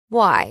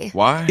Why?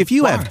 Why? If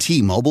you have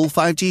T-Mobile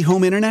 5G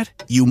home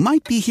internet, you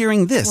might be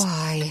hearing this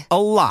Why?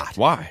 a lot.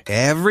 Why?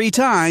 Every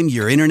time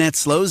your internet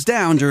slows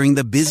down during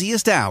the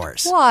busiest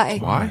hours. Why?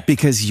 Why?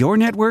 Because your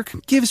network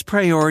gives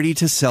priority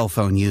to cell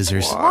phone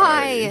users.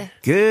 Why?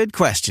 Good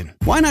question.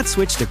 Why not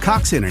switch to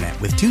Cox Internet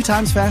with 2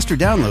 times faster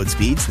download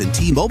speeds than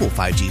T-Mobile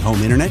 5G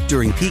home internet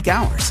during peak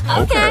hours?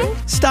 Okay.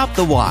 Stop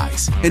the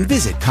whys and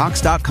visit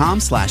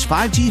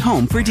cox.com/5G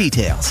home for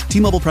details.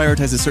 T-Mobile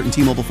prioritizes certain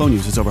T-Mobile phone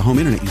users over home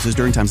internet users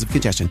during times of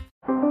congestion.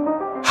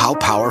 How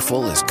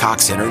powerful is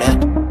Cox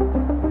Internet?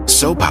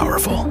 So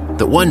powerful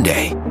that one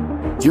day,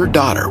 your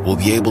daughter will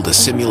be able to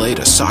simulate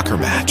a soccer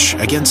match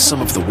against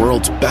some of the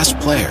world's best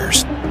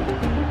players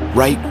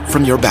right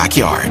from your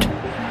backyard.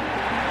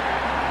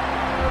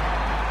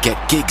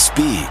 Get gig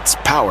speeds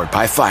powered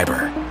by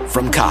fiber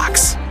from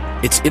Cox.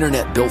 It's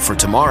internet built for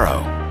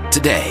tomorrow,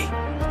 today.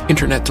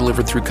 Internet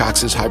delivered through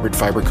Cox's hybrid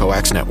fiber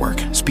coax network.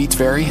 Speeds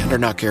vary and are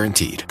not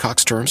guaranteed.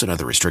 Cox terms and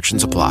other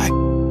restrictions apply.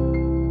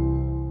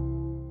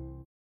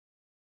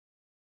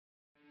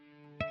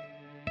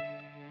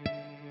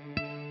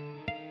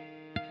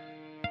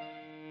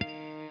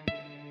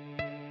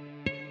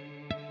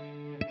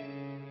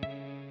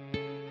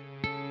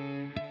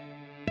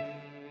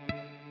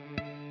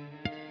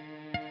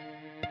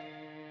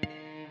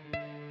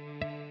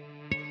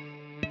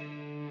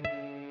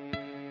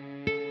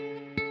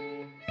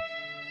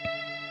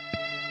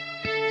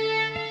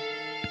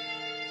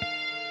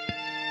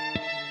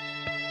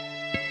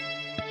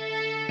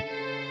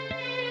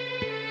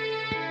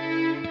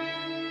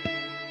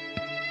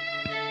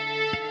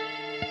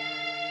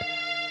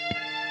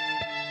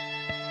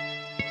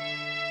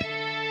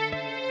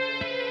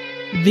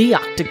 The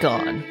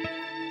Octagon.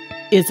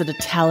 Is it a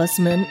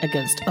talisman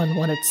against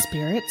unwanted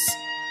spirits?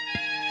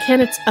 Can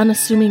its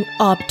unassuming,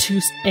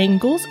 obtuse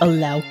angles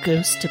allow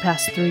ghosts to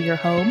pass through your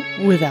home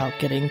without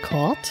getting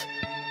caught?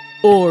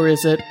 Or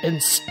is it,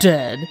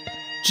 instead,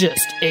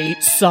 just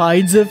 8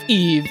 sides of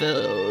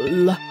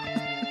evil?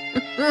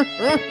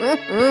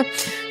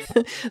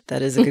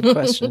 That is a good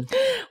question.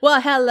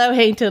 Well, hello,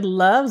 Hainted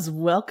Loves.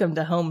 Welcome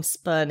to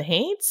Homespun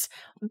Haints.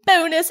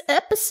 Bonus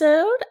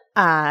episode.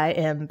 I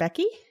am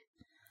Becky.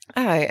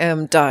 I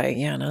am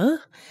Diana.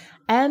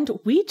 And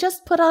we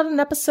just put out an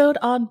episode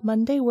on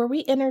Monday where we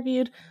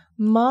interviewed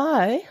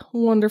my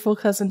wonderful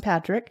cousin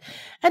Patrick.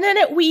 And in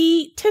it,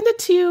 we tended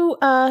to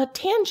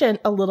tangent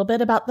a little bit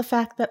about the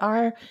fact that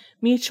our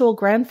mutual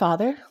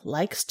grandfather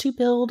likes to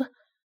build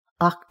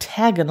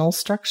octagonal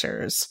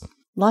structures.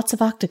 Lots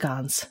of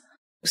octagons.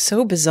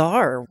 So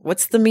bizarre.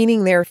 What's the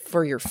meaning there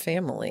for your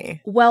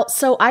family? Well,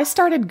 so I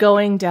started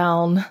going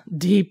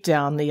deep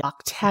down the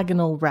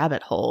octagonal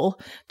rabbit hole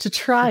to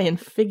try and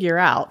figure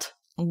out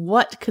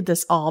what could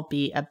this all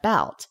be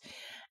about.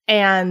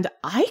 And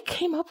I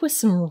came up with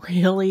some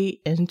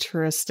really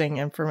interesting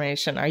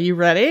information. Are you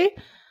ready?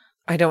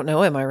 I don't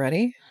know. Am I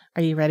ready?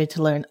 Are you ready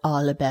to learn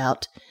all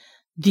about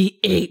the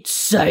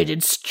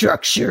 8-sided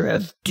structure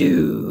of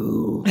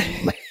doom?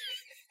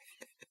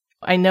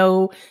 I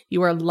know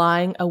you are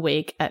lying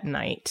awake at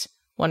night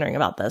wondering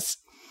about this.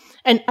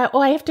 And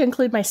I have to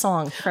include my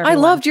song for everyone. I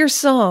loved your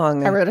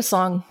song. I wrote a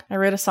song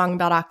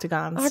about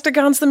octagons.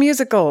 Octagons the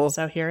musical.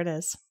 So here it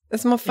is.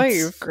 It's my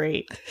fave. It's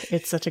great.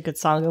 It's such a good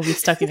song. It'll be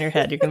stuck in your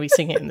head. You're going to be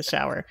singing it in the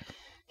shower.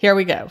 Here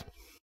we go.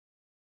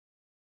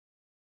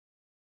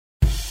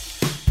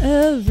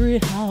 Every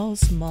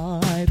house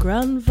my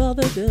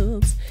grandfather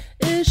builds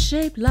is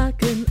shaped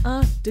like an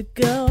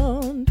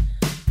octagon.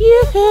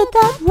 You heard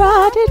that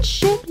right, it's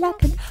shaped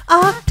like an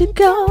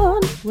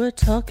octagon. We're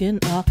talking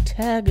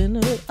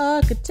octagonal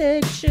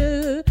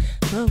architecture.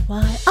 But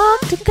why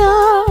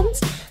octagons?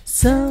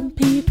 Some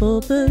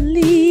people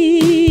believe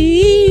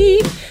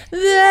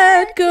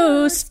that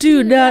ghosts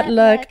do not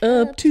like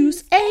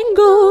obtuse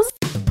angles.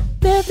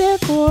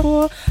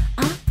 Therefore,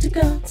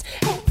 octagons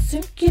and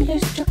circular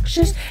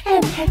structures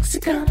and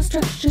hexagonal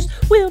structures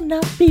will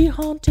not be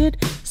haunted.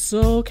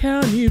 So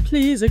can you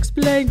please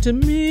explain to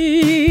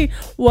me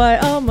why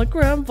all my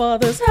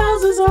grandfather's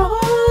houses are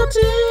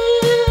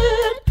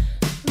haunted?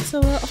 And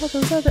so are all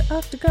those other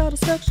octagonal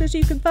structures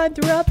you can find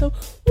throughout the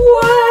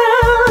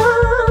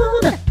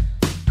world.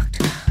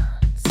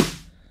 Octagons.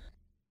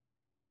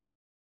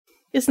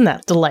 Isn't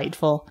that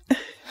delightful?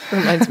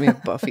 Reminds me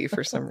of Buffy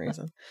for some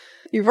reason.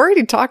 You've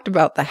already talked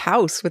about the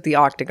house with the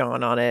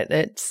octagon on it.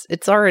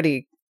 It's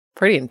already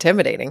pretty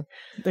intimidating.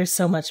 There's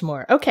so much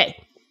more. Okay.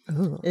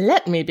 Ooh.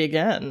 Let me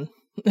begin.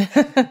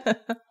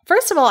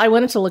 First of all, I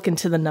wanted to look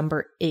into the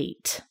number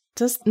 8.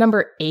 Does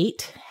number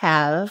 8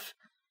 have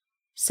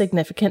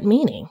significant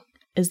meaning?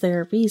 Is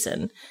there a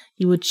reason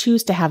you would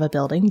choose to have a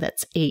building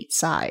that's 8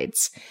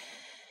 sides?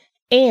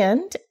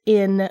 And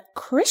in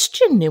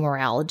Christian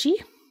numerology,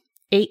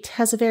 8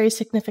 has a very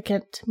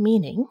significant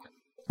meaning.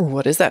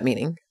 What is that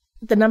meaning?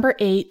 The number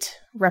 8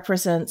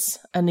 represents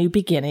a new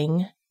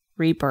beginning,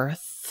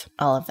 rebirth,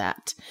 all of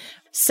that.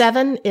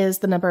 7 is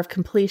the number of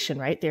completion,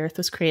 right? The earth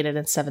was created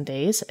in 7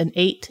 days, and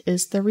 8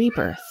 is the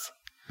rebirth.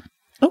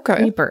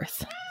 Okay.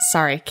 Rebirth.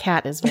 Sorry,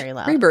 cat is very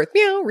loud. Rebirth.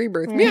 Meow.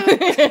 Rebirth. Meow.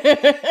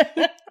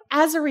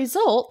 As a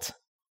result,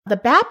 The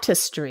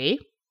baptistry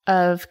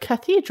of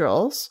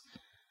cathedrals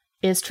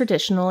is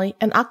traditionally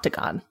an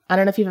octagon. I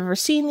don't know if you've ever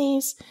seen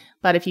these,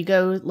 but if you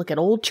go look at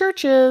old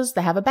churches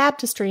that have a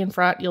baptistry in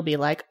front, you'll be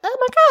like, oh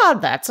my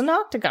God, that's an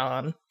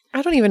octagon.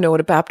 I don't even know what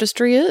a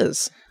baptistry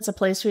is. It's a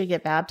place where you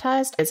get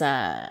baptized. It's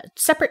a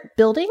separate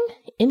building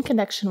in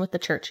connection with the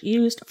church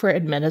used for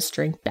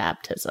administering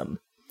baptism.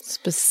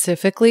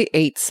 Specifically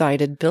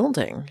 8-sided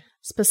building.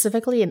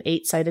 Specifically an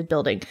 8-sided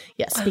building.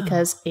 Yes,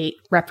 because 8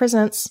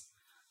 represents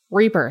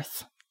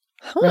rebirth,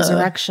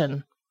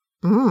 resurrection.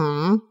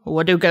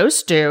 What do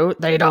ghosts do?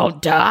 They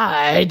don't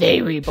die.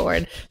 They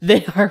reborn.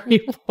 They are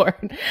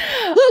reborn.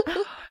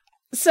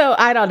 So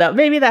I don't know.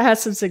 Maybe that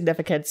has some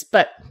significance.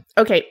 But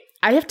okay,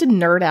 I have to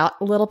nerd out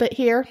a little bit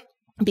here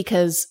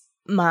because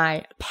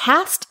my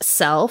past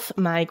self,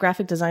 my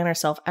graphic designer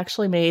self,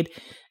 actually made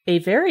a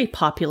very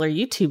popular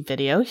YouTube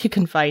video. You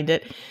can find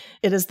it.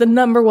 It is the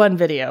 #1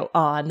 video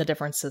on the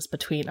differences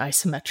between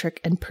isometric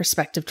and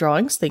perspective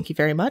drawings. Thank you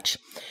very much.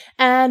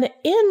 And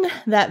in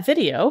that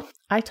video,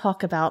 I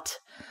talk about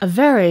a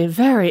very,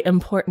 very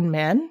important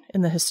man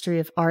in the history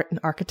of art and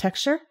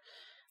architecture.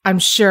 I'm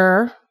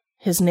sure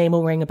his name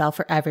will ring a bell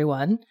for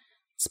everyone.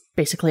 It's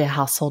basically a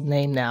household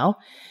name now.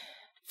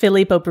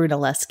 Filippo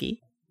Brunelleschi.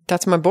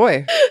 That's my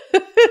boy.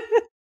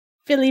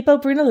 Filippo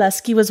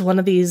Brunelleschi was one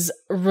of these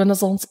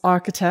Renaissance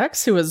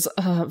architects who was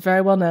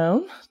very well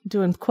known,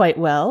 doing quite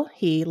well.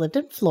 He lived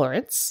in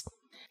Florence.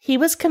 He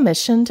was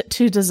commissioned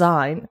to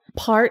design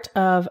part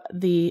of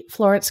the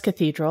Florence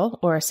Cathedral,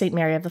 or St.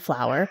 Mary of the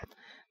Flower.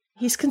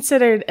 He's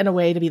considered, in a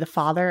way, to be the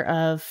father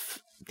of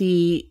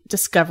the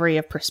discovery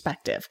of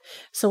perspective.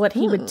 So what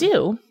he would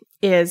do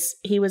is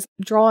he was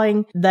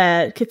drawing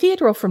the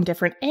cathedral from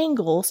different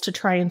angles to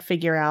try and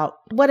figure out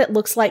what it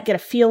looks like, get a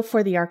feel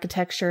for the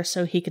architecture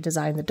so he could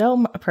design the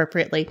dome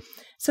appropriately.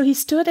 So he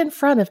stood in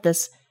front of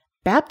this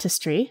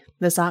baptistry,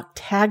 this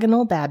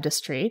octagonal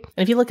baptistry.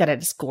 And if you look at it,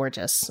 it's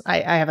gorgeous. I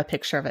have a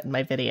picture of it in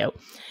my video.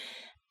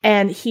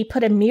 And he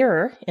put a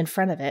mirror in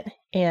front of it.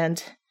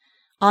 And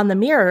on the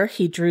mirror,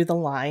 he drew the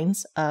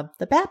lines of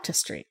the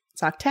baptistry.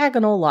 It's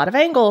octagonal, a lot of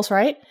angles,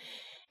 right?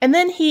 And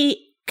then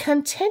he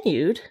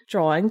continued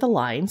drawing the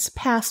lines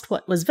past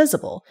what was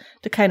visible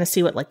to kind of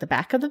see what like the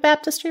back of the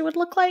baptistry would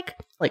look like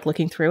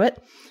looking through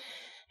it.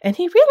 And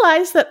he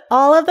realized that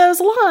all of those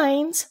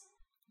lines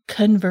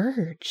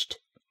converged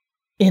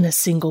in a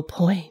single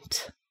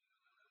point.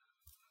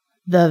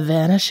 The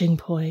vanishing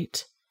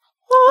point.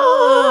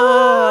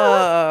 Oh,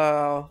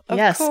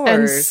 yes. course.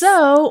 And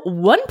so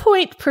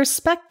 1-point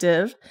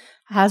perspective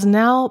has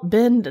now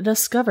been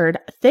discovered.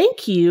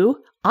 Thank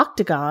you,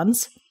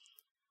 Octagons.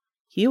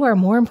 You are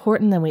more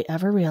important than we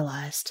ever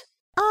realized.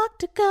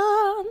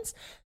 Octagons.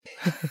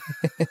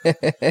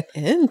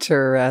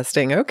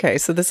 Interesting. Okay,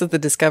 so this is the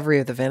discovery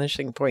of the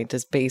vanishing point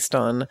is based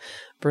on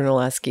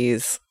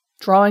Brunelleschi's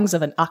drawings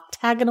of an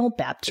octagonal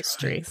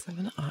baptistry.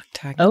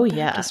 Baptistry. Oh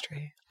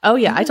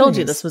yeah. Nice. I told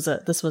you this was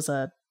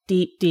a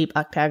deep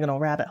octagonal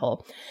rabbit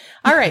hole.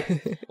 All right,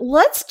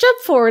 let's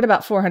jump forward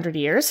about 400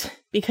 years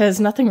because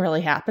nothing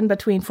really happened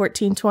between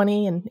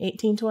 1420 and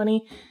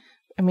 1820.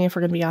 I mean, if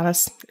we're going to be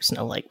honest, there's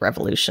no like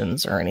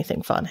revolutions or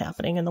anything fun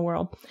happening in the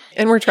world.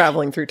 And we're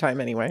traveling through time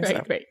anyway.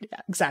 Right. Yeah,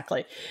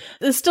 exactly.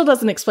 This still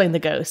doesn't explain the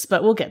ghosts,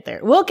 but we'll get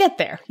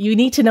there. You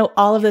need to know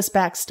all of this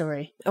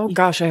backstory. Oh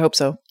gosh, I hope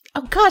so.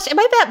 Oh gosh, am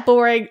I that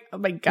boring? Oh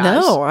my gosh.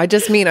 No, I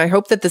just mean I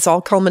hope that this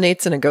all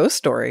culminates in a ghost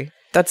story.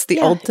 That's the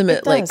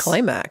ultimate like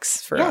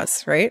climax for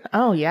us, right?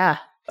 Oh yeah.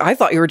 I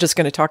thought you were just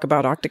going to talk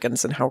about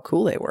Octagons and how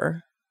cool they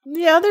were.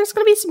 Yeah, there's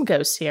going to be some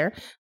ghosts here.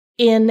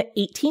 In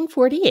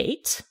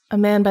 1848, a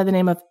man by the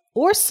name of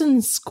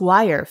Orson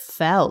Squire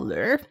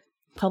Fowler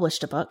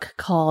published a book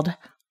called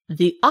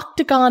The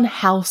Octagon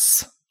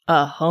House,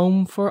 A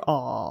Home for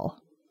All.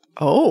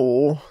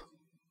 Oh.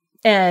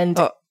 And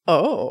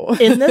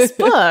in this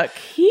book,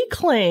 he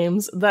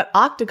claims that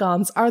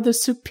octagons are the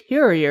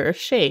superior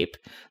shape,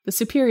 the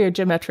superior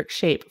geometric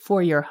shape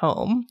for your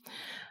home.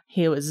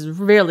 He was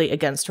really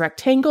against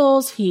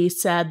rectangles. He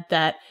said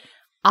that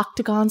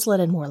octagons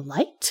let in more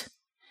light.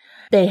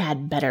 They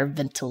had better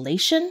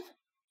ventilation,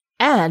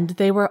 and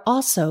they were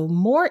also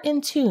more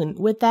in tune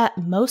with that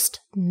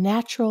most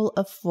natural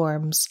of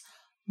forms,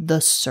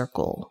 the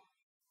circle.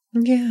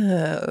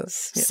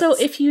 Yes. So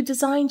if you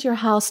designed your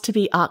house to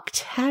be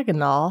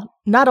octagonal,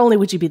 not only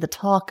would you be the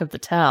talk of the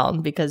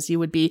town because you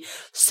would be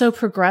so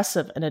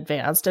progressive and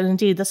advanced, and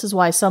indeed this is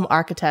why some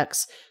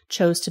architects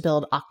chose to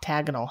build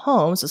octagonal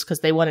homes, is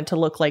because they wanted to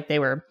look like they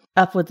were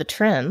up with the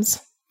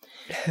trends.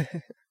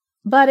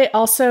 But it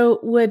also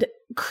would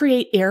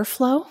create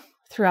airflow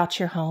throughout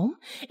your home.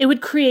 It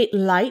would create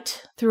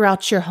light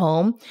throughout your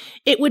home.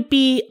 It would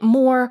be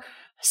more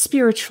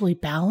spiritually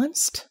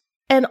balanced.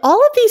 And all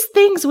of these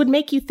things would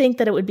make you think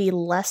that it would be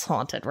less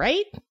haunted,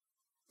 right?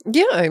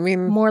 Yeah, I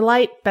mean... more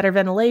light, better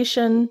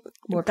ventilation,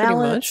 more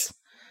balance.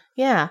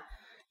 Much.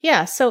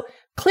 Yeah. So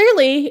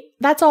clearly,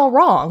 that's all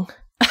wrong.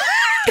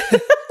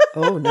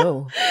 Oh,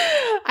 no.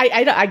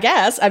 I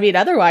guess. I mean,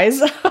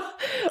 otherwise...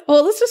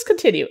 Well, let's just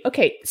continue.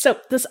 Okay, so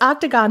this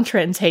octagon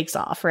trend takes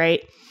off,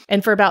 right?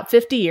 And for about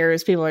 50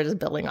 years, people are just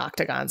building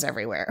octagons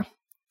everywhere.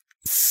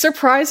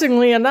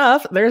 Surprisingly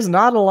enough, there's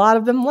not a lot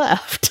of them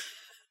left.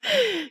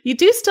 You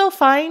do still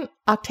find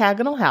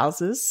octagonal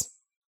houses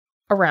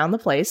around the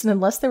place, and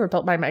unless they were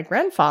built by my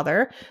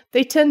grandfather,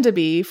 they tend to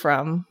be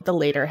from the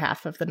later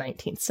half of the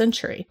 19th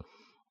century.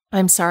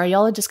 I'm sorry,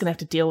 y'all are just going to have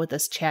to deal with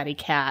this chatty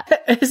cat.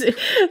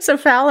 So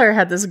Fowler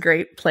had this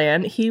great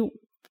plan.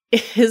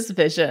 His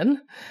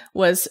vision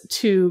was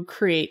to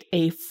create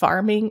a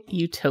farming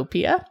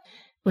utopia.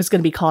 It was going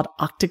to be called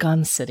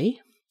Octagon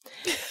City.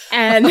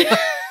 And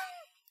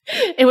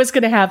it was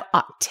going to have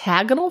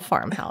octagonal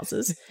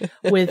farmhouses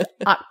with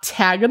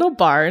octagonal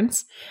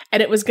barns.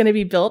 And it was going to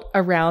be built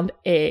around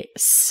a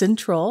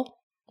central,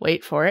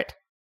 wait for it,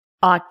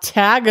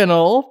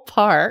 octagonal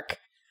park.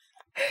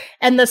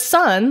 And the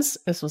sons,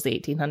 this was the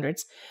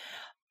 1800s,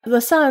 the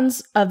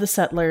sons of the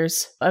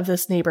settlers of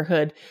this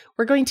neighborhood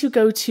were going to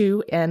go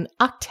to an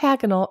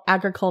octagonal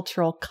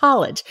agricultural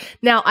college.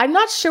 Now, I'm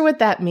not sure what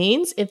that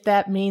means, if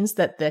that means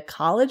that the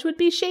college would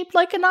be shaped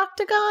like an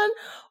octagon,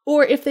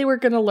 or if they were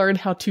going to learn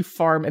how to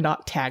farm in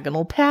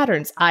octagonal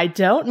patterns. I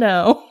don't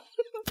know,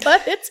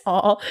 but it's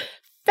all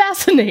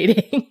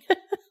fascinating.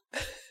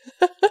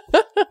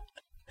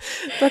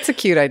 That's a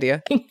cute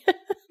idea.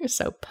 You're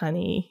so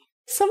punny.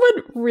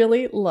 Someone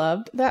really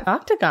loved that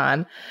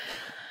octagon.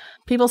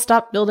 People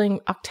stopped building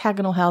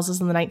octagonal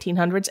houses in the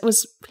 1900s. It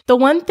was the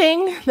one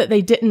thing that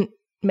they didn't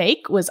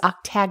make was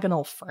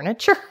octagonal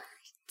furniture.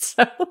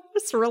 So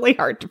it's really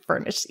hard to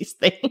furnish these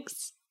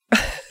things.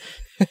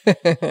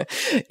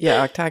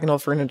 Yeah, octagonal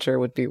furniture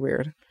would be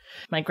weird.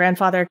 My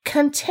grandfather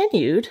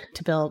continued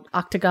to build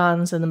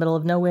octagons in the middle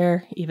of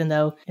nowhere, even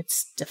though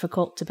it's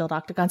difficult to build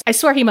octagons. I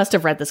swear he must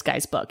have read this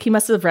guy's book. He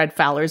must have read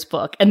Fowler's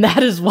book, and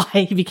that is why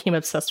he became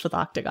obsessed with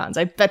octagons.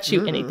 I bet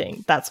you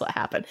anything that's what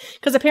happened.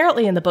 Because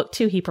apparently in the book,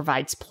 too, he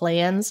provides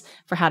plans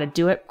for how to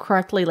do it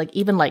correctly, like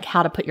even like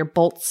how to put your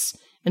bolts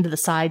into the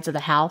sides of the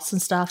house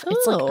and stuff.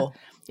 It's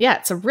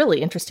it's a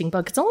really interesting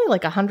book. It's only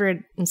like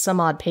 100 and some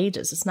odd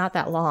pages. It's not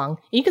that long.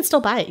 You can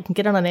still buy it. You can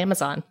get it on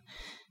Amazon.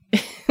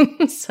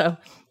 So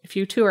if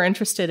you two are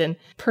interested in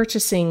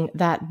purchasing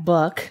that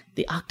book,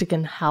 The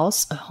Octagon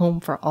House, A Home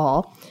for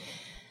All.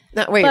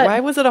 Now, wait, why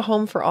was it a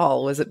home for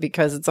all? Was it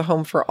because it's a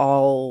home for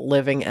all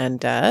living and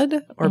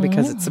dead? Or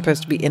because it's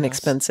supposed to be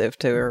inexpensive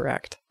to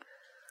erect?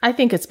 I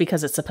think it's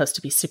because it's supposed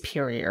to be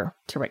superior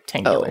to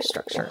rectangular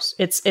structures.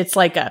 It's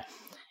like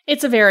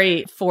it's a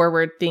very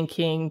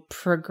forward-thinking,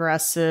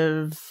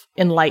 progressive,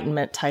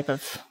 enlightenment type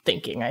of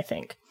thinking, I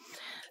think.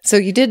 So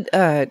you did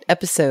an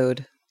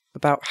episode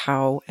about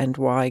how and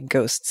why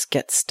ghosts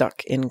get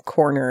stuck in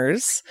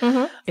corners.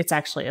 It's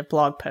actually a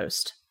blog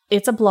post.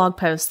 It's a blog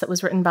post that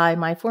was written by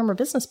my former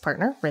business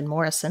partner, Ren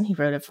Morrison. He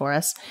wrote it for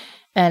us,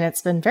 and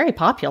it's been very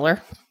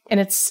popular. And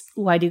it's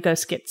why do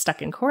ghosts get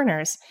stuck in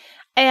corners?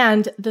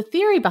 And the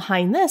theory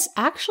behind this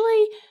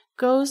actually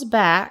goes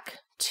back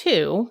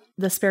to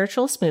the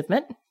spiritualist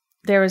movement.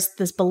 There was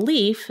this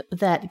belief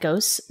that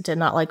ghosts did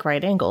not like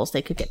right angles.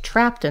 They could get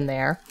trapped in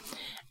there.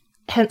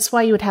 Hence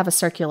why you would have a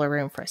circular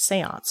room for a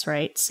seance,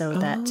 right? So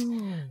that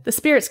the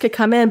spirits could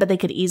come in, but they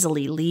could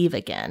easily leave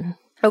again.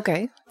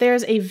 Okay.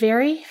 There's a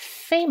very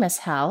famous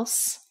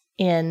house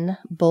in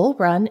Bull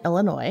Run,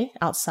 Illinois,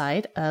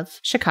 outside of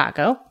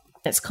Chicago.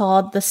 It's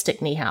called the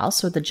Stickney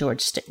House, or the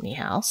George Stickney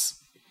House.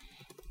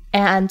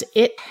 And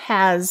it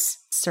has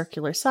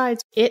circular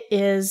sides. It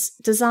is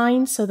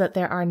designed so that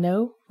there are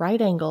no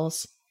right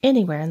angles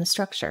anywhere in the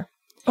structure.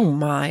 Oh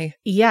my.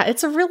 Yeah,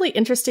 it's a really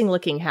interesting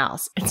looking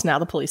house. It's now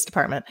the police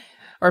department,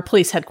 or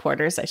police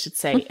headquarters, I should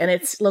say. And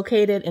it's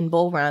located in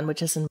Bull Run,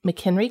 which is in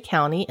McHenry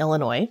County,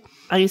 Illinois.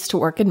 I used to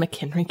work in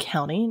McHenry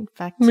County, in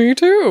fact. Me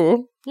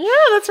too. Yeah,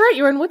 that's right.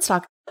 You were in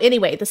Woodstock.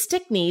 Anyway, the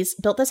Stickneys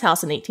built this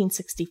house in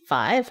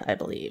 1865, I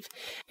believe.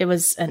 It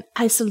was an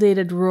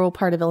isolated rural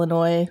part of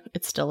Illinois.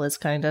 It still is,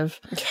 kind of.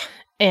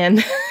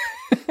 And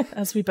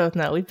as we both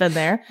know, we've been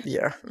there.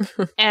 Yeah.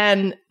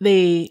 And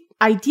the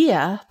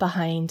idea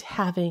behind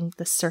having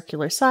the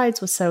circular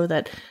sides was so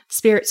that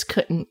spirits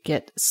couldn't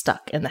get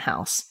stuck in the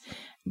house.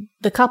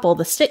 The couple,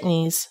 the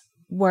Stickneys,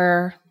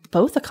 were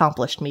both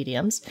accomplished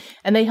mediums,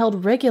 and they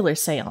held regular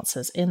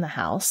seances in the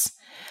house.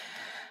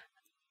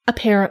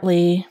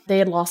 Apparently, they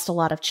had lost a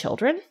lot of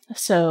children,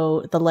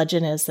 so the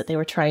legend is that they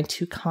were trying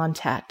to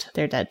contact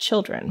their dead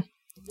children.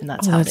 And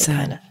that's how they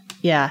kind of...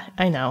 Yeah,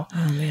 I know.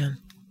 Oh, man.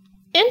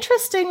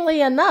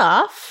 Interestingly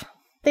enough,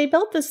 they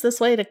built this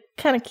way to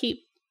kind of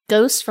keep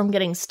ghosts from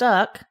getting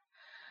stuck,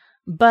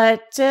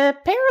 but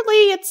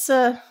apparently it's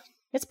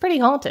pretty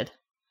haunted.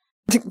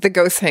 The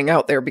ghosts hang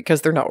out there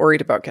because they're not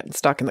worried about getting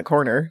stuck in the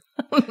corner.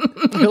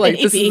 They're like,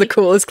 this is the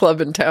coolest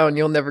club in town.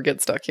 You'll never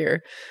get stuck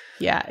here.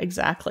 Yeah,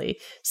 exactly.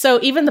 So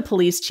even the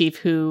police chief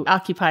who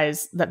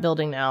occupies that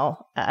building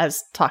now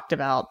has talked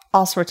about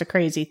all sorts of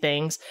crazy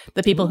things.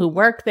 The people who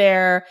work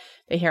there,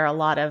 they hear a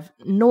lot of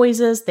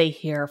noises. They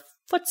hear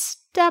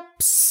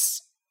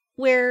footsteps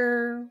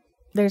where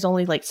there's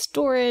only like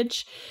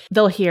storage.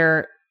 They'll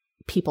hear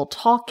people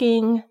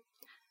talking.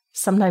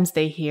 Sometimes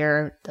they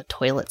hear the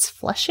toilets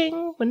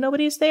flushing when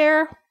nobody's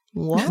there.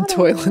 water.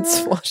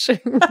 Toilets flushing.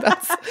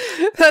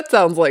 That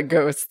sounds like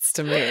ghosts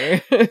to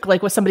me.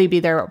 Like, would somebody be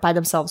there by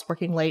themselves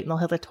working late and they'll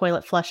have the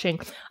toilet flushing?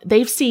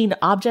 They've seen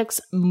objects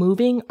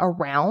moving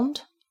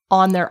around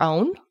on their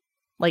own,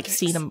 like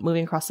seen them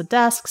moving across the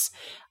desks.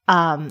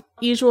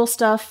 Usual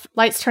stuff,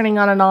 lights turning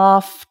on and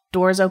off,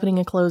 doors opening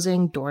and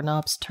closing,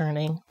 doorknobs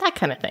turning, that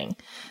kind of thing.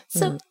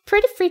 So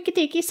pretty freaky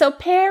deaky. So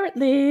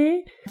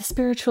apparently the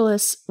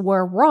spiritualists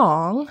were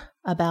wrong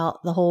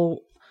about the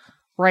whole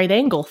right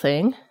angle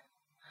thing.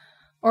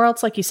 Or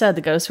else, like you said,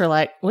 the ghosts are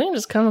like, we can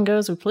just come and go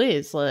as we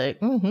please.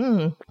 Like,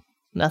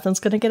 nothing's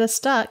going to get us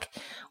stuck.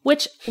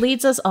 Which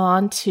leads us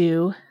on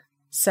to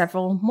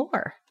several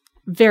more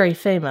very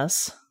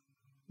famous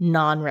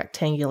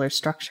non-rectangular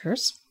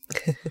structures.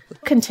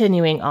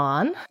 Continuing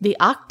on, the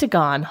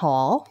Octagon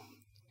Hall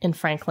in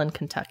Franklin,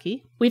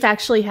 Kentucky. We've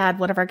actually had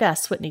one of our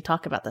guests, Whitney,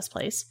 talk about this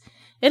place.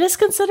 It is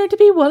considered to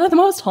be one of the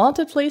most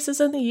haunted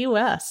places in the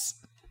U.S.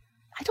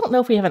 I don't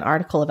know if we have an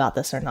article about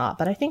this or not,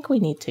 but I think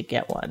we need to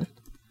get one.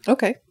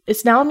 Okay.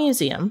 It's now a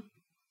museum.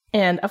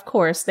 And of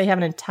course, they have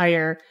an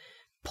entire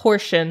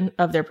portion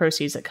of their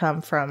proceeds that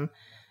come from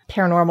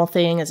Paranormal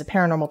Thing. As a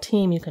paranormal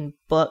team, you can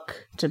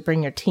book to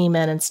bring your team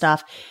in and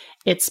stuff.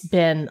 It's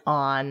been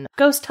on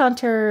Ghost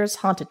Hunters,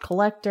 Haunted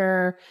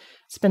Collector.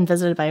 It's been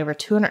visited by over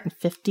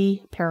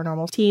 250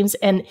 paranormal teams.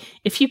 And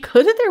if you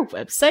go to their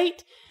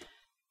website,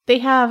 they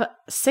have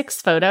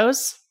 6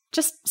 photos.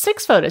 Just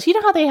 6 photos. You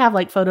know how they have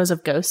like photos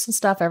of ghosts and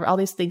stuff? All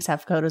these things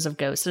have photos of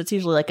ghosts. It's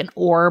usually like an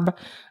orb. And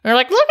they're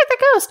like, look at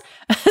the ghost.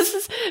 This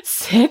is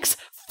 6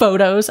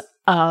 photos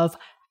of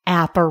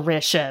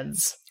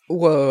apparitions.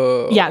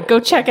 Whoa. Yeah,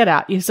 go check it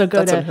out. So go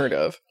That's to unheard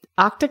of.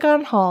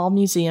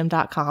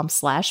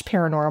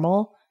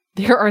 octagonhallmuseum.com/paranormal.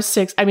 There are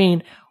 6. I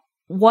mean,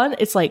 one,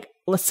 it's like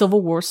a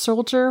Civil War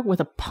soldier with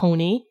a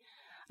pony.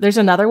 There's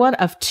another one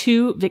of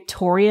 2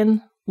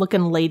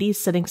 Victorian-looking ladies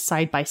sitting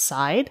side by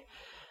side.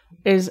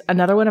 There's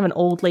another one of an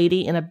old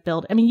lady in a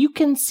build. I mean, you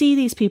can see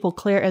these people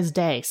clear as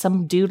day.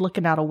 Some dude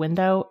looking out a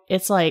window.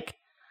 It's like,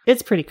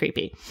 it's pretty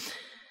creepy.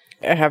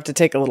 I have to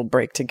take a little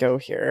break to go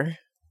here.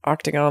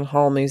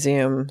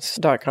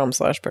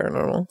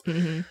 octagonhallmuseums.com/paranormal.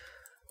 Mm-hmm.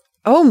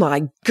 Oh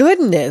my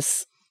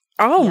goodness.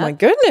 Oh my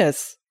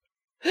goodness.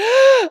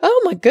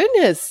 Oh my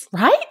goodness.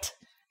 Right?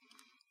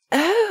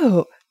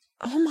 Oh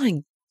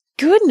my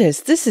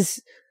goodness. This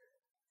is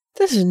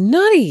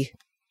nutty.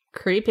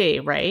 Creepy,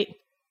 right?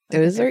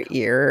 Those are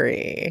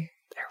eerie.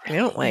 I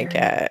don't like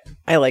it.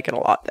 I like it a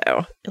lot,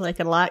 though. You like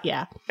it a lot?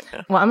 Yeah.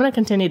 Well, I'm going to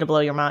continue to blow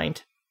your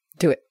mind.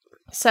 Do it.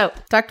 So,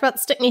 talked about the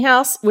Stickney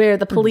House, where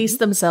the police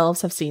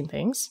themselves have seen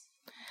things.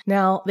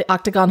 Now, the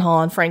Octagon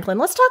Hall in Franklin.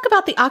 Let's talk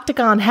about the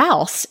Octagon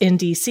House in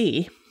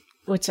D.C.,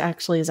 which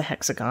actually is a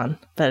hexagon,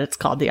 but it's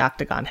called the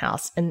Octagon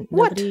House. And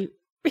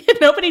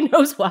nobody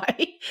knows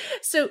why.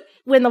 So,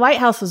 when the White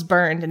House was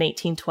burned in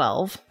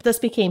 1812, this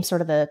became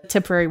sort of the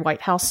temporary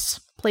White House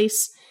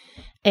place.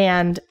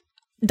 And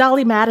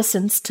Dolly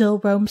Madison still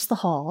roams the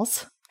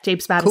halls,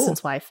 James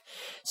Madison's wife.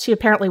 She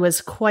apparently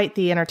was quite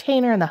the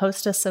entertainer and the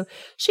hostess, so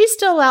she's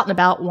still out and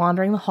about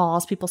wandering the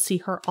halls. People see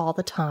her all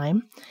the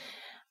time.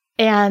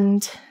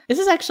 And this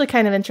is actually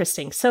kind of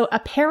interesting. So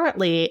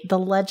apparently the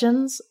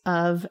legends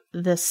of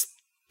this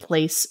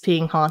place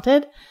being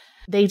haunted,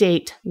 they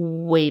date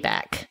way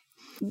back.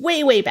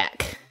 Way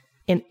back.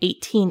 In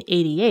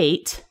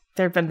 1888,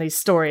 there have been these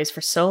stories for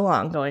so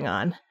long going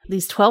on.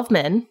 These 12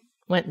 men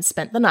went and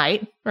spent the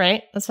night,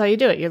 right? That's how you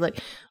do it. You're like,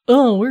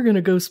 oh, we're going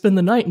to go spend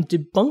the night and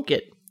debunk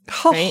it.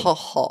 Right?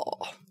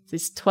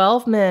 These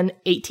 12 men,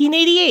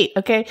 1888,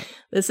 okay?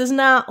 This is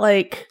not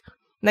like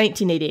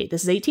 1988.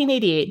 This is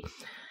 1888.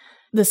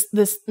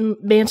 This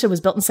mansion was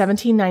built in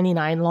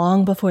 1799,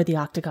 long before the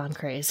Octagon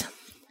craze.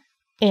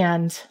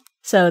 And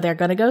so they're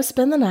going to go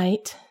spend the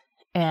night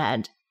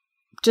and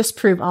just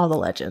prove all the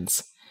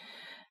legends.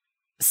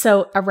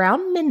 So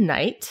around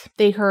midnight,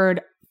 they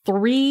heard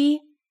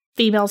 3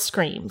 female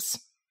screams,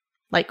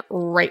 like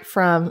right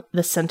from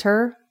the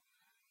center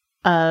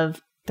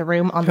of the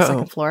room on the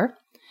second floor.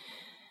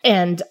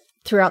 And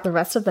throughout the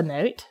rest of the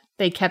night,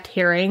 they kept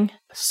hearing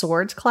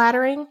swords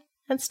clattering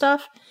and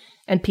stuff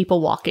and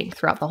people walking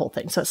throughout the whole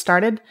thing. So it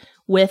started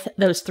with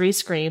those 3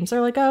 screams.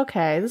 They're like,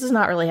 okay, this is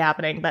not really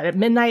happening. But at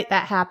midnight,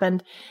 that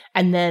happened.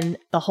 And then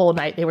the whole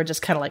night, they were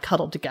just kind of like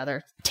huddled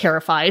together,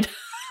 terrified,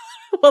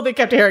 while they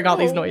kept hearing all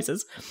these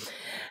noises.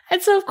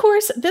 And so, of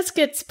course, this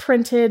gets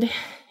printed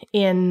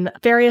in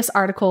various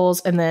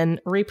articles and then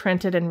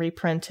reprinted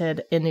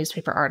in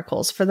newspaper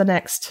articles for the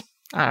next,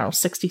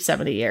 60,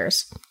 70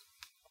 years.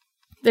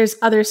 There's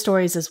other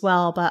stories as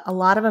well, but a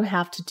lot of them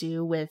have to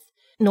do with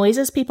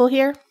noises people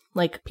hear,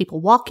 like people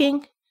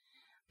walking.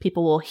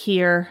 People will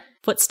hear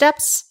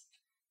footsteps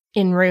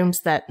in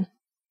rooms that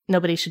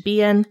nobody should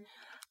be in.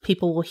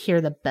 People will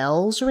hear the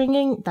bells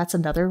ringing. That's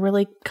another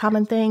really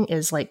common thing,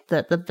 is like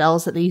the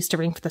bells that they used to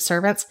ring for the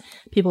servants.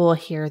 People will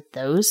hear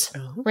those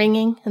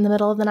ringing in the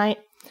middle of the night.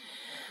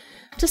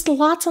 Just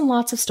lots and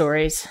lots of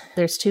stories.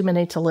 There's too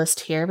many to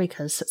list here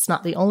because it's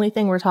not the only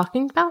thing we're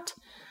talking about.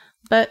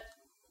 But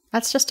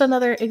That's just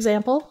another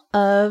example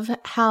of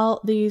how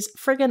these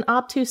friggin'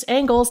 obtuse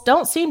angles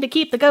don't seem to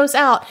keep the ghosts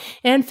out.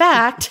 In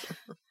fact,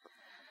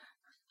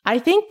 I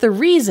think the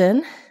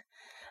reason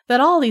that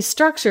all these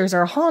structures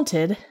are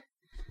haunted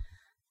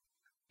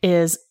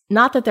is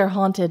not that they're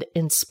haunted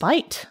in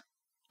spite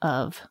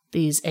of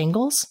these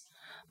angles,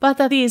 but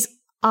that these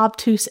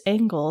obtuse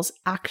angles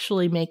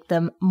actually make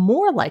them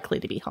more likely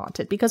to be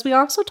haunted. Because we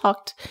also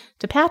talked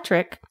to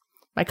Patrick,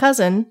 my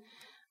cousin,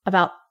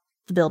 about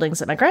the buildings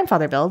that my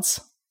grandfather builds,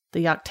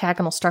 the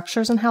octagonal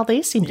structures, and how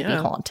they seem to be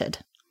haunted.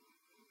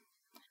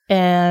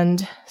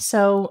 And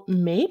so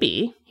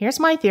maybe, here's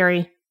my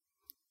theory.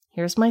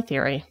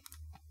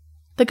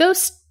 The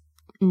ghosts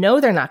know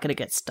they're not going to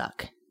get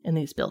stuck in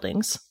these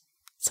buildings,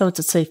 so it's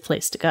a safe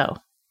place to go,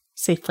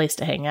 safe place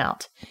to hang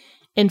out.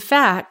 In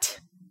fact,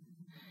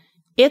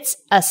 it's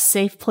a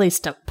safe place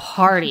to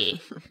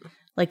party.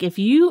 Like, if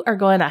you are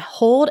going to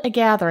hold a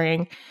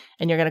gathering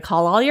and you're going to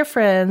call all your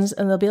friends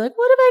and they'll be like,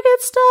 what if I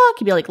get stuck?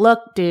 You'd be like, look,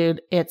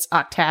 dude, it's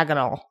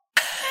octagonal.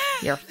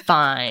 You're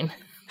fine.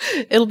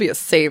 It'll be a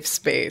safe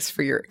space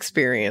for your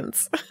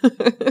experience.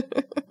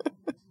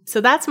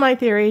 So that's my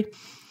theory.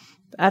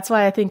 That's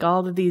why I think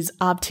all of these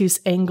obtuse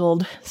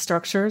angled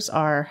structures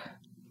are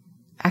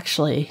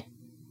actually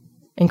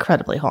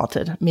incredibly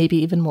haunted, maybe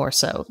even more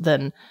so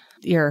than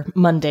your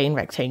mundane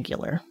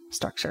rectangular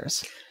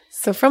structures.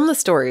 So from the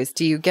stories,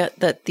 do you get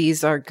that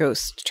these are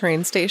ghost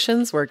train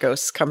stations where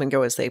ghosts come and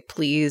go as they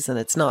please, and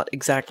it's not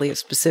exactly a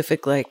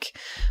specific, like,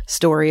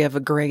 story of a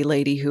gray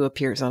lady who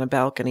appears on a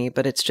balcony,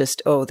 but it's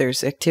just, oh,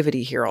 there's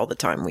activity here all the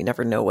time. We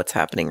never know what's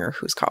happening or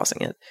who's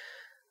causing it.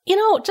 You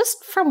know,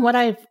 just from what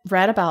I've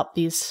read about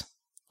these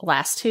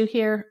last two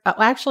here,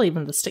 actually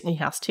even the Stickney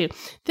House too,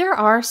 there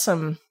are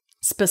some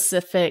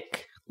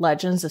specific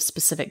legends of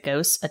specific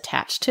ghosts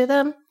attached to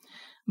them.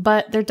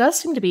 But there does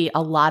seem to be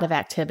a lot of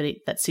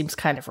activity that seems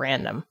kind of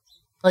random.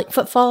 Like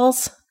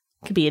footfalls,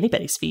 could be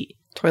anybody's feet.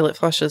 Toilet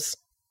flushes.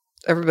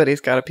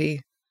 Everybody's got to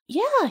pee.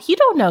 Yeah, you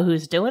don't know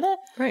who's doing it.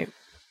 Right.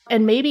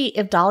 And maybe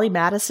if Dolly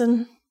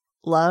Madison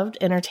loved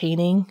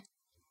entertaining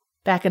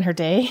back in her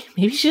day,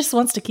 maybe she just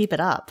wants to keep it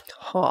up.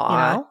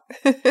 Aww.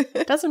 You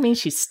know? Doesn't mean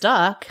she's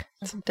stuck.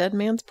 It's a dead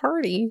man's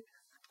party.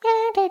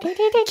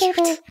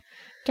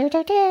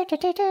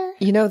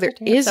 You know, there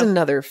is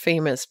another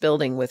famous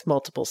building with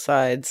multiple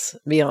sides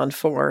beyond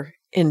 4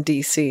 in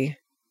DC.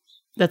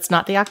 That's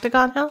not the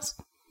Octagon House?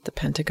 The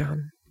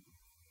Pentagon.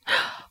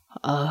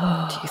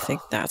 Oh. Do you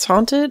think that's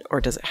haunted, or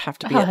does it have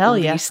to be at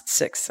least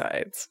 6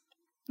 sides?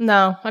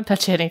 No, I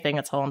bet you anything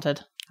it's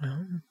haunted.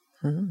 Oh.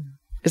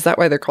 Is that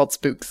why they're called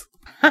spooks?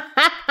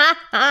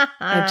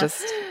 I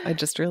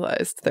just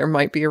realized there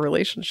might be a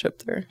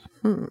relationship there.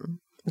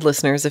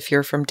 Listeners, if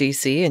you're from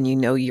DC and you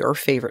know your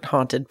favorite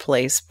haunted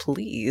place,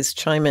 please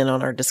chime in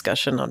on our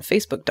discussion on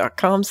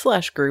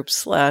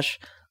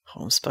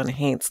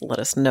facebook.com/groups/homespun-hates. Let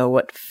us know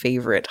what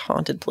favorite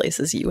haunted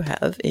places you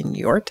have in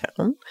your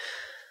town.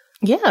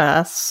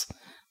 Yes,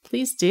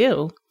 please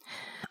do.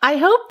 I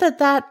hope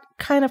that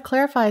kind of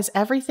clarifies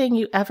everything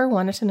you ever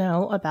wanted to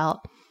know about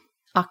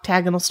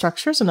octagonal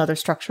structures and other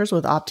structures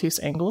with obtuse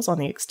angles on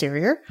the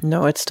exterior.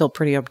 No, it's still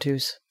pretty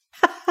obtuse.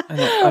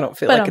 I don't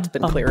feel like it's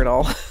been clear at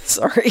all.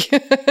 Sorry.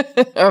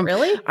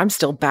 Really? I'm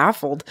still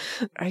baffled.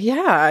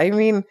 Yeah, I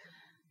mean,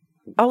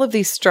 all of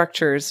these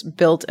structures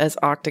built as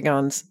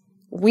octagons,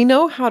 we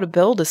know how to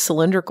build a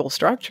cylindrical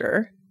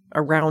structure,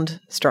 a round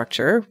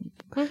structure.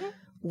 Mm-hmm.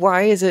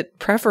 Why is it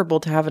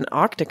preferable to have an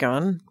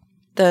octagon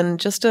than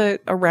just a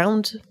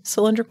round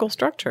cylindrical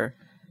structure?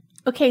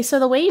 Okay, so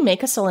the way you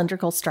make a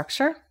cylindrical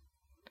structure,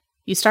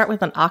 you start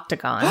with an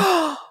octagon.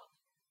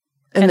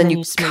 and then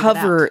you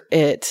cover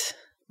it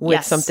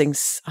with something.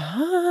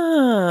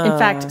 In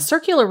fact,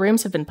 circular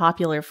rooms have been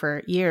popular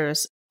for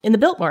years. In the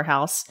Biltmore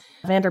house,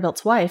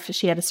 Vanderbilt's wife,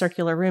 she had a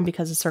circular room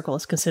because a circle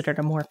is considered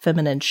a more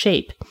feminine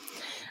shape,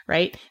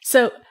 right?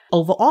 So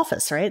Oval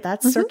Office, right?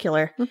 That's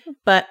circular. Mm-hmm.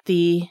 But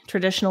the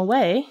traditional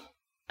way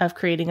of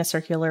creating a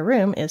circular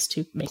room is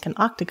to make an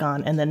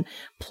octagon and then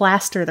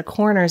plaster the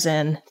corners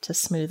in to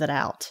smooth it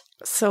out.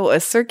 So a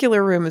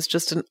circular room is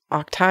just an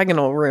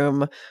octagonal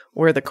room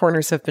where the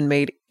corners have been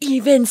made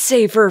even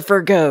safer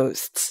for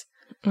ghosts.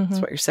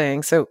 That's what you're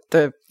saying. So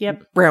the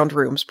round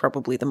room's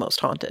probably the most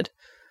haunted.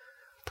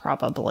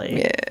 Probably.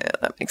 Yeah,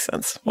 that makes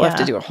sense. We'll have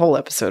to do a whole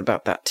episode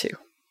about that too.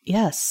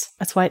 Yes.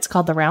 That's why it's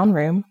called the round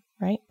room,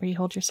 right? Where you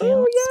hold your seance.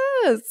 Oh,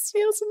 yes.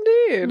 Yes,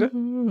 indeed.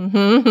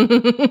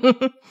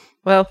 Mm-hmm.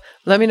 Well,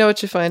 let me know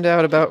what you find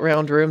out about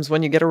round rooms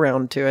when you get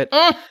around to it.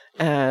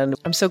 And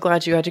I'm so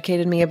glad you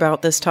educated me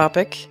about this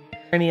topic.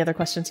 Any other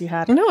questions you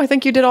had? No, I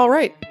think you did all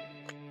right.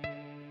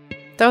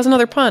 That was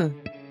another pun.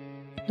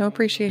 No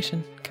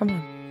appreciation. Come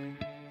on.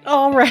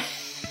 All right.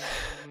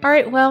 All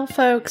right. Well,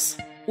 folks,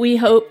 we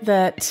hope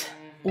that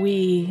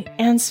we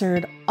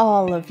answered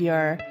all of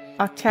your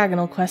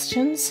octagonal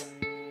questions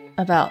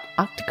about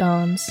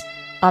octagons,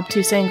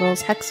 obtuse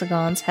angles,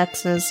 hexagons,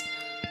 hexes,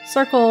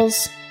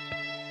 circles,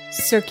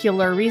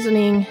 circular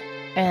reasoning,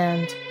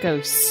 and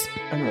ghosts.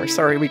 And we're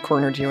sorry we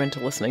cornered you into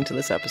listening to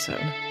this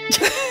episode.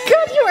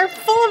 God, you are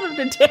full of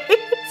them today.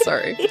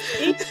 Sorry.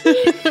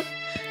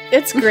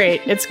 It's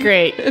great. It's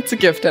great. It's a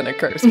gift and a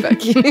curse,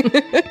 Becky.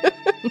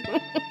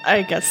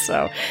 I guess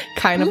so.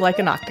 Kind of like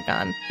an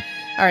octagon.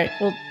 All right.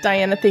 Well,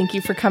 Diana, thank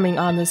you for coming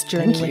on this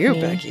journey with me.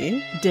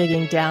 Becky.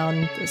 Digging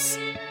down this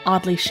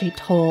oddly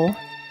shaped hole.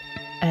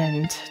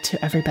 And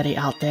to everybody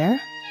out there,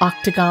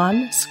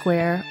 octagon,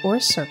 square, or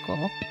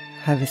circle,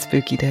 have a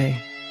spooky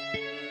day.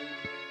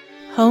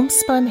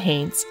 Homespun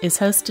Haints is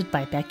hosted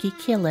by Becky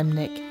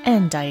Kielimnik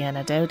and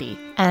Diana Doty,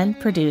 and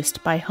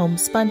produced by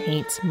Homespun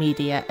Haints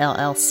Media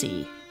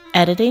LLC.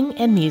 Editing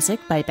and music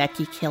by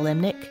Becky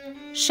Kielimnik.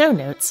 Show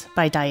notes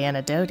by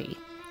Diana Doty.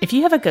 If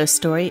you have a ghost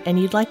story and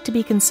you'd like to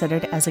be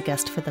considered as a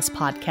guest for this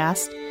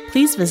podcast,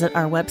 please visit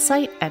our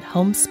website at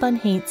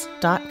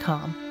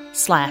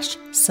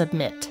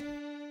homespunhaints.com/submit.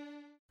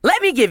 Let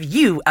me give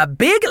you a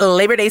big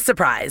Labor Day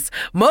surprise.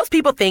 Most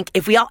people think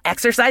if we all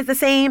exercise the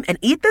same and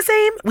eat the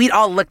same, we'd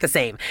all look the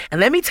same.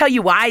 And let me tell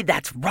you why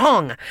that's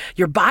wrong.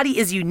 Your body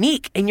is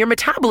unique and your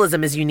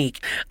metabolism is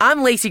unique.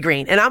 I'm Lacey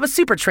Green and I'm a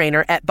super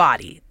trainer at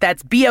Body.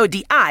 That's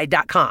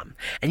BODI.com.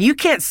 And you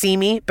can't see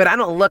me, but I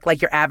don't look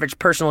like your average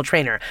personal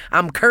trainer.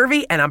 I'm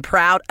curvy and I'm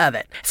proud of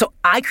it. So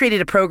I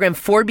created a program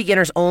for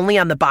beginners only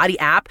on the Body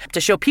app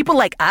to show people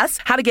like us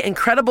how to get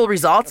incredible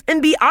results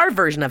and be our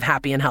version of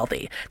happy and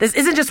healthy. This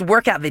isn't just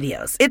workout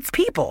videos. It's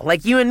people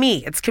like you and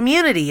me. It's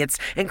community. It's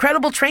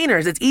incredible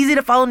trainers. It's easy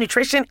to follow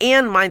nutrition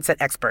and mindset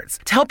experts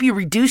to help you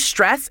reduce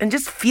stress and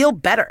just feel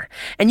better.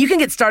 And you can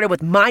get started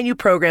with my new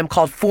program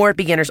called For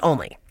Beginners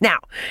Only. Now,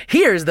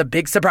 here's the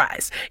big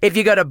surprise. If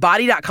you go to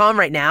body.com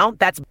right now,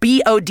 that's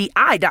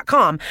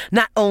BODI.com,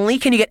 not only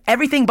can you get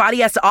everything Body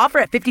has to offer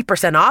at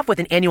 50% off with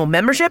an annual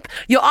membership,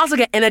 you'll also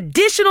get an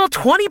additional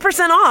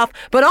 20% off,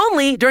 but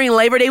only during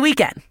Labor Day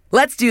weekend.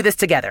 Let's do this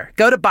together.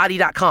 Go to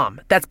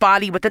body.com. That's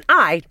body with an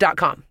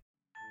I.com.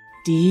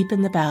 Deep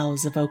in the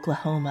bowels of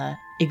Oklahoma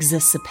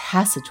exists a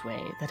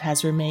passageway that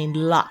has remained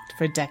locked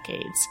for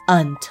decades,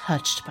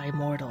 untouched by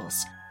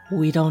mortals.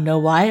 We don't know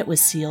why it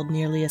was sealed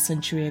nearly a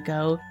century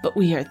ago, but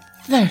we are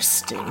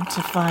thirsting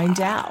to find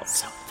out.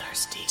 So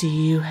thirsty. Do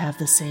you have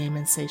the same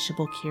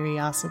insatiable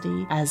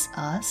curiosity as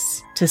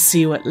us to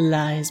see what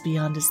lies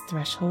beyond his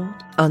threshold?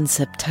 On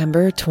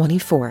September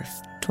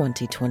 24th,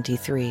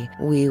 2023,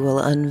 we will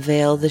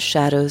unveil the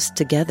shadows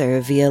together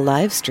via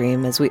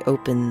livestream as we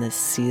open this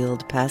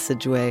sealed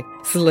passageway,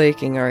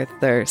 slaking our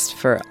thirst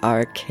for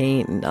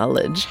arcane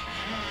knowledge.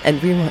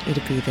 And we want you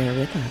to be there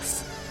with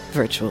us.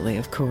 Virtually,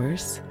 of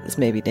course. This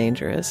may be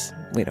dangerous.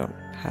 We don't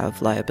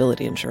have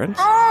liability insurance.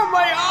 Oh,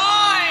 my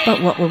eye!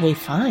 But what will we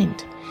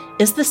find?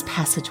 Is this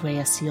passageway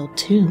a sealed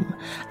tomb,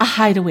 a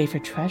hideaway for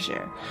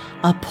treasure,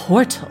 a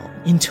portal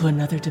into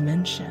another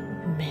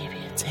dimension? Maybe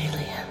it's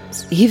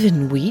aliens.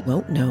 Even we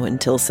won't know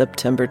until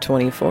September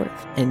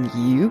 24th, and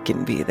you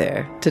can be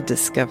there to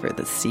discover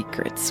the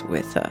secrets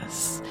with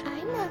us.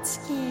 I'm not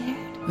scared.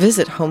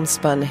 Visit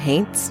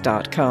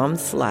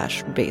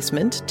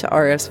homespunhaints.com/basement to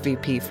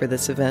RSVP for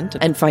this event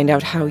and find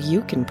out how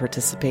you can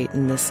participate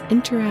in this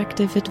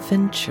interactive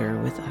adventure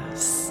with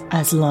us.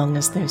 As long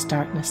as there's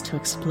darkness to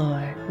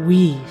explore,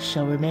 we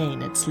shall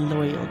remain its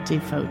loyal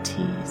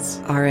devotees.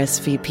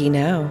 RSVP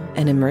now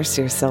and immerse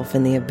yourself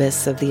in the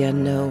abyss of the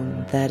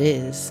unknown that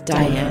is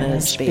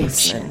Diana's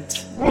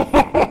Basement.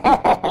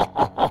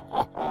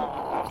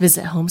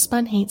 Visit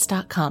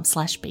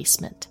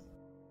homespunhaints.com/basement.